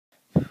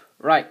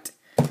Right,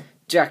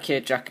 Jack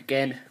here, Jack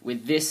again,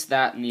 with this,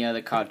 that, and the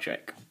other card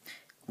trick.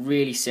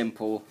 Really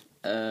simple,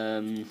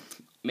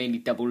 mainly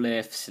double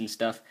lifts and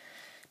stuff.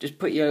 Just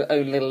put your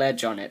own little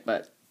edge on it,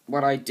 but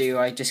what I do,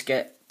 I just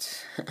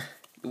get...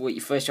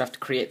 you have to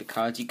create the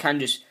cards. You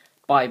can just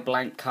buy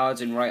blank cards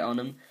and write on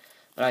them,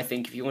 but I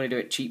think if you want to do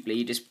it cheaply,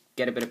 you just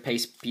get a bit of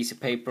piece of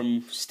paper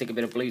and stick a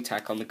bit of blue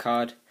tack on the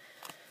card.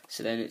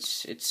 So then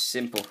it's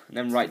simple, and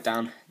then write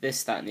down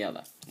this, that, and the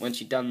other.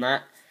 Once you've done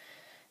that,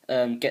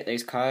 get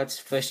those cards.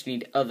 First you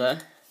need other,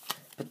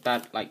 put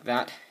that like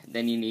that,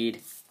 then you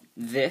need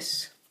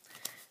this,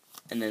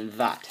 and then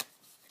that,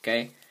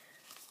 okay?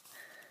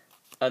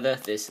 Other,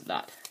 this,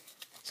 that.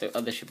 So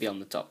other should be on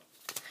the top.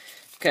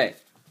 Okay,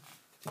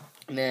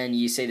 and then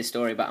you say the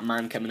story about a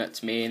man coming up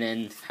to me and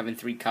then having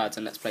 3 cards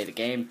and let's play the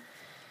game.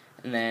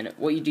 And then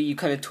what you do, you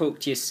kind of talk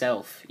to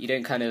yourself. You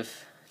don't kind of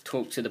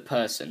talk to the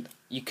person.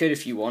 You could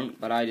if you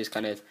want, but I just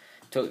kind of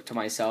talk to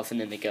myself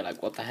and then they go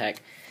like, what the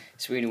heck?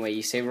 So anyway,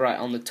 you say, right,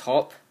 on the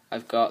top,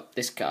 I've got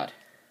this card.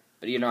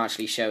 But you're not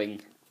actually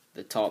showing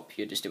the top,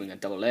 you're just doing a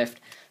double lift.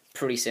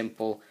 Pretty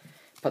simple.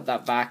 Put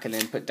that back and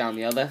then put down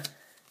the other.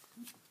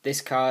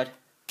 This card,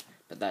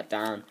 put that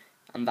down,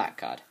 and that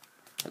card.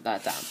 Put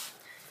that down.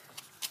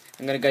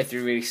 I'm going to go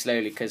through really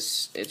slowly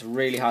because it's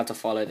really hard to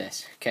follow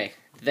this. Okay,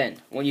 then,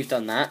 when you've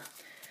done that,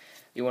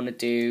 you want to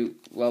do,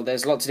 well,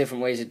 there's lots of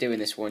different ways of doing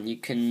this one. You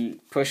can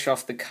push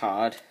off the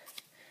card,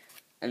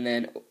 and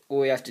then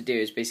all you have to do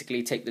is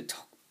basically take the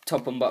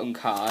top and bottom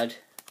card.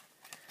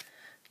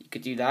 You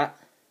could do that.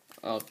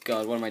 Oh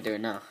god, what am I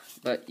doing now?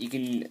 But you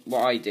can,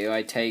 what I do,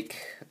 I take,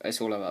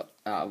 it's all out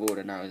of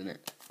order now, isn't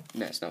it?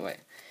 No, it's not, wait.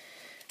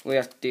 What you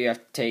have to do, you have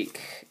to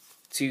take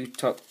 2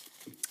 top,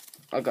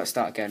 I've got to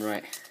start again,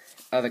 right.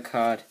 Other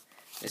card,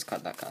 this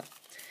card, that card.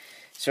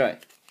 So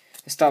right,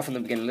 let's start from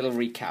the beginning, a little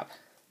recap.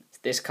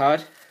 This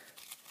card,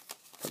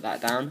 put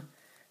that down.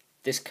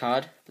 This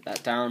card, put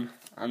that down.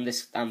 And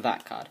this and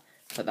that card,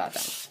 put that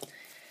down.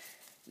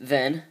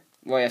 Then,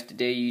 what you have to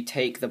do, you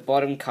take the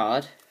bottom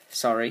card,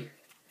 and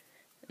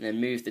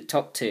then move the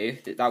top 2,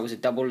 that was a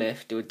double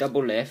lift, do a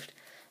double lift,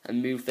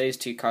 and move those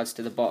 2 cards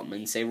to the bottom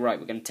and say, right,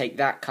 we're going to take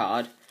that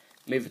card,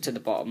 move it to the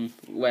bottom.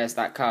 Where's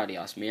that card, he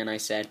asked me, and I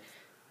said,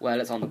 well,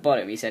 it's on the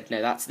bottom. He said,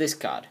 no, that's this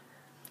card,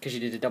 because you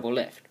did a double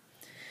lift.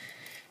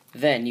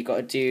 Then you got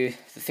to do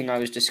the thing I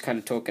was just kind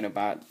of talking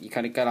about. You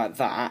kind of go like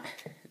that,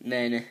 and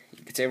then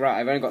you could say, right,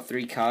 I've only got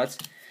 3 cards.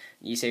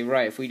 And you say,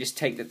 right, if we just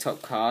take the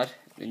top card,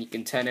 then you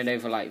can turn it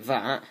over like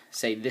that,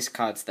 say this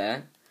card's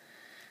there,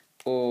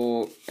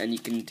 and you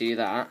can do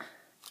that.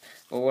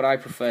 Or what I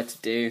prefer to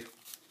do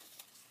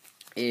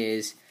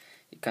is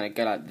you kind of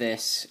go like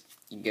this.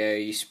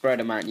 You spread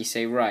them out, and you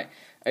say, right,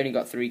 only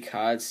got 3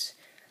 cards.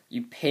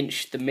 You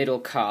pinch the middle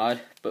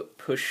card, but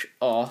push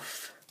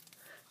off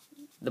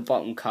the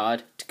bottom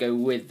card to go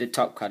with the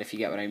top card, if you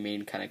get what I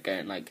mean. Kind of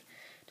going like,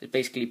 just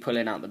basically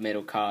pulling out the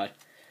middle card,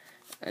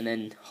 and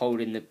then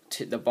holding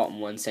the bottom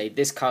one. Say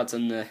this card's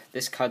in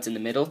the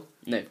middle.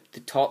 No, the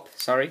top.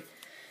 Sorry.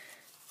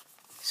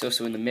 It's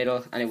also in the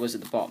middle, and it was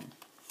at the bottom.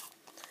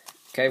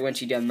 Okay,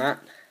 once you've done that,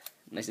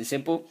 nice and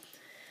simple.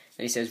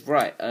 And he says,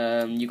 right,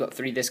 you got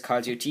 3 this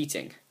cards. You're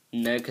cheating.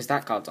 No, because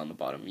that card's on the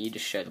bottom. You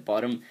just show the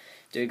bottom.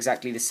 Do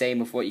exactly the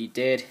same of what you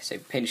did. So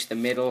pinch the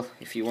middle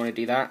if you want to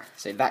do that.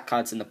 So that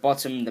card's in the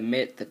bottom,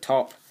 the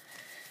top,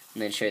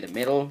 and then show the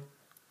middle.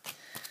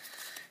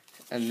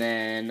 And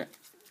then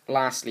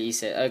lastly he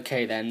said,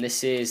 okay then,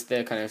 this is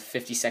the kind of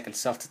 50-second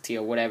subtlety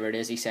or whatever it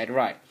is. He said,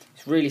 right,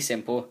 it's really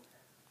simple.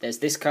 There's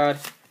this card,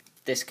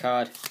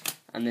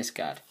 and this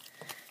card.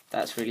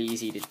 That's really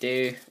easy to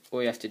do.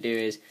 All you have to do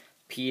is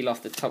peel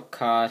off the top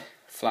card,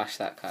 flash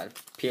that card.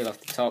 Peel off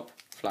the top,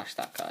 flash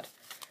that card.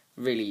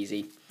 Really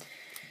easy.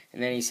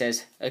 And then he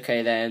says,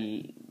 okay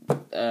then,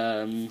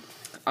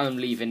 I'm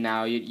leaving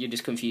now, you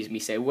just confused me.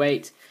 Say,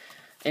 wait,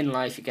 in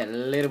life you get a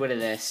little bit of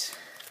this,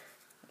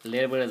 a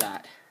little bit of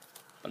that,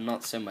 but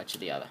not so much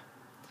of the other.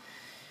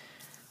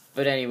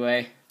 But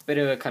anyway, bit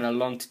of a kind of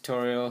long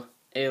tutorial.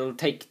 It'll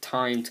take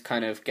time to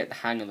kind of get the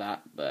hang of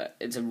that, but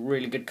it's a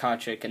really good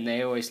card trick, and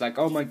they always like,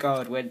 oh my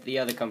god, where did the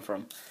other come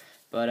from?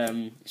 But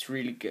it's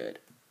really good,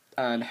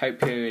 and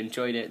hope you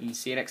enjoyed it, and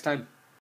see you next time.